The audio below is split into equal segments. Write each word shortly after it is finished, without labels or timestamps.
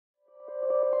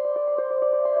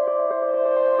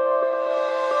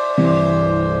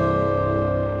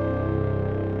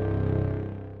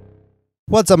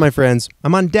What's up, my friends?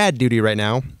 I'm on dad duty right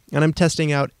now, and I'm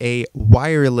testing out a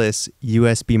wireless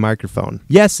USB microphone.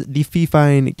 Yes, the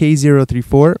Fifine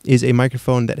K034 is a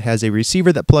microphone that has a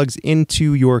receiver that plugs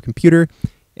into your computer,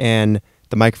 and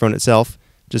the microphone itself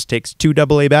just takes two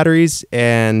AA batteries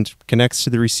and connects to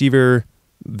the receiver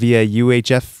via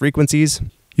UHF frequencies.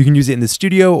 You can use it in the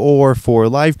studio or for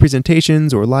live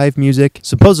presentations or live music.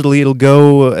 Supposedly, it'll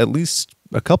go at least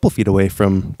a couple feet away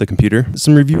from the computer.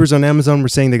 Some reviewers on Amazon were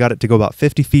saying they got it to go about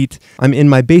 50 feet. I'm in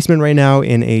my basement right now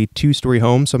in a 2-story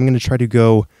home, so I'm going to try to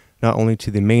go not only to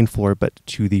the main floor, but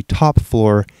to the top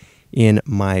floor in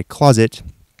my closet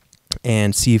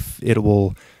and see if it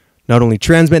will not only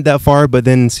transmit that far, but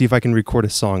then see if I can record a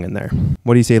song in there.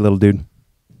 What do you say, little dude?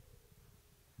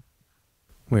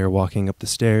 We are walking up the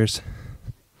stairs,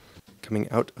 coming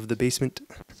out of the basement.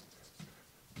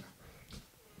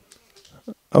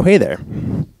 Oh, hey there.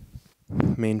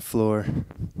 Main floor.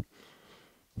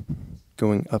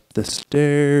 Going up the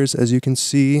stairs, as you can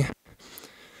see,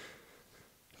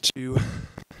 to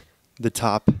the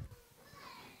top.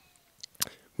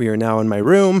 We are now in my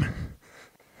room.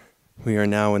 We are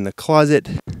now in the closet.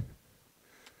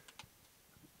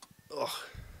 Ugh.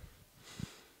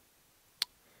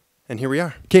 And here we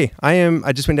are. Okay,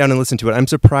 I just went down and listened to it. I'm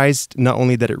surprised not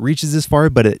only that it reaches this far,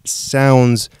 but it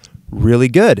sounds really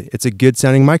good. It's a good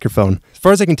sounding microphone. As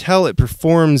far as I can tell, it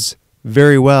performs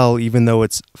very well, even though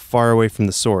it's far away from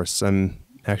the source. I'm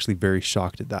actually very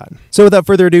shocked at that. So without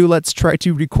further ado, let's try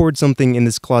to record something in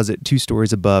this closet 2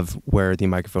 stories above where the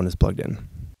microphone is plugged in.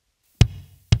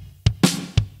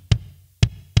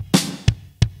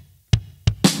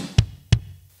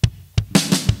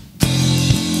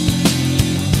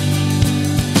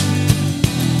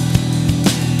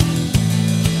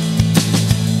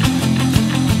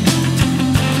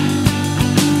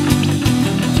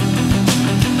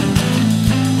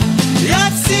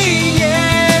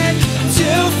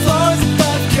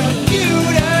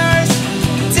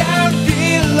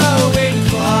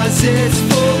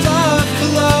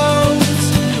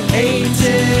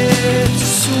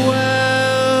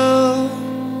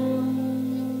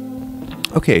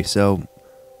 Okay, so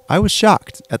I was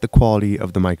shocked at the quality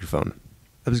of the microphone.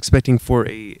 I was expecting for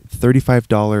a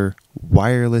 $35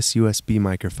 wireless USB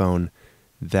microphone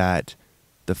that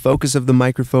the focus of the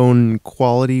microphone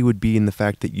quality would be in the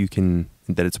fact that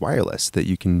that it's wireless, that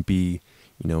you can be,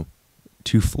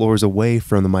 2 floors away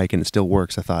from the mic and it still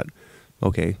works. I thought,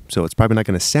 okay, so it's probably not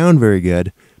going to sound very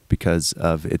good because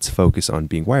of its focus on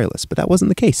being wireless, but that wasn't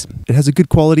the case. It has a good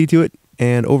quality to it,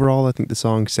 and overall I think the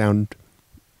songs sound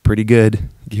pretty good,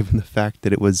 given the fact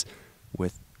that it was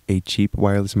with a cheap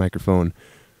wireless microphone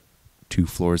 2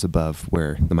 floors above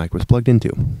where the mic was plugged into.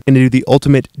 I'm going to do the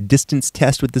ultimate distance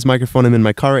test with this microphone. I'm in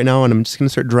my car right now, and I'm just going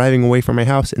to start driving away from my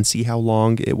house and see how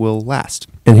long it will last.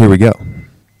 And here we go.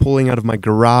 Pulling out of my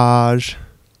garage.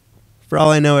 For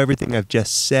all I know, everything I've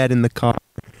just said in the car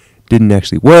didn't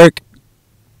actually work.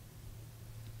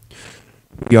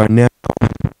 We are now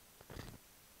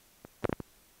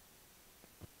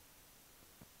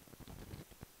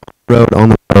on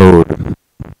the road.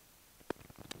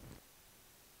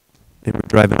 And we're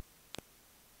driving,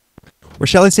 or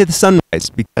shall I say the sunrise,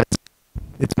 because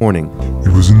it's morning.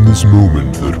 It was in this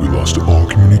moment that we lost all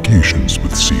communications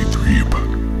with C-Threep.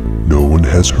 No one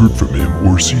has heard from him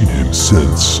or seen him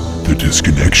since the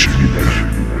disconnection.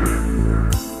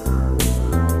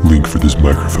 Link for this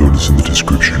microphone is in the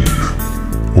description,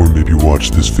 or maybe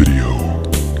watch this video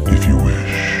if you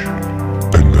wish.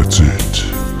 And that's it.